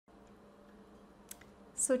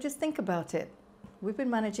So just think about it. We've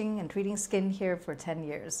been managing and treating skin here for 10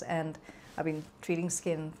 years, and I've been treating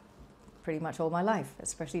skin pretty much all my life,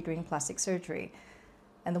 especially during plastic surgery.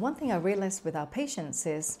 And the one thing I realized with our patients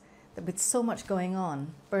is that with so much going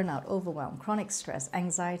on, burnout, overwhelm, chronic stress,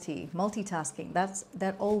 anxiety, multitasking,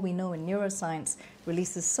 that all we know in neuroscience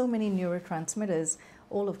releases so many neurotransmitters,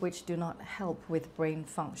 all of which do not help with brain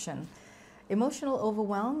function. Emotional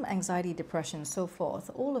overwhelm, anxiety, depression, so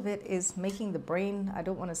forth, all of it is making the brain, I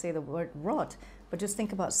don't want to say the word rot, but just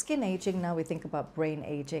think about skin aging, now we think about brain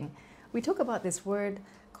aging. We talk about this word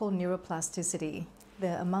called neuroplasticity,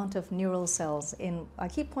 the amount of neural cells in, I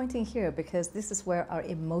keep pointing here because this is where our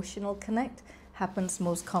emotional connect happens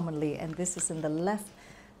most commonly, and this is in the left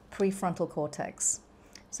prefrontal cortex.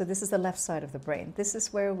 So this is the left side of the brain. This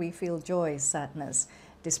is where we feel joy, sadness,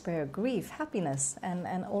 despair, grief, happiness,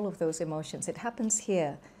 and all of those emotions. It happens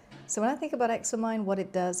here. So when I think about Exomind, what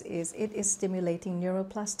it does is it is stimulating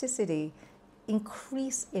neuroplasticity,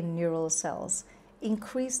 increase in neural cells,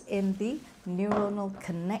 increase in the neuronal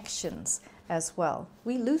connections as well.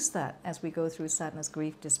 We lose that as we go through sadness,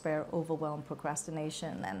 grief, despair, overwhelm,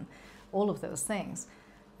 procrastination, and all of those things.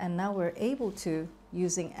 And now we're able to,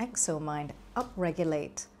 using Exomind,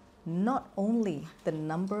 upregulate not only the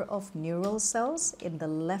number of neural cells in the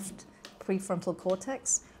left prefrontal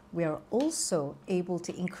cortex, we are also able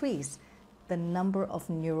to increase the number of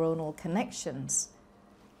neuronal connections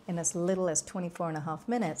in as little as 24.5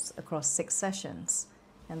 minutes across 6 sessions.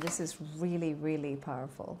 And this is really, really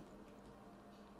powerful.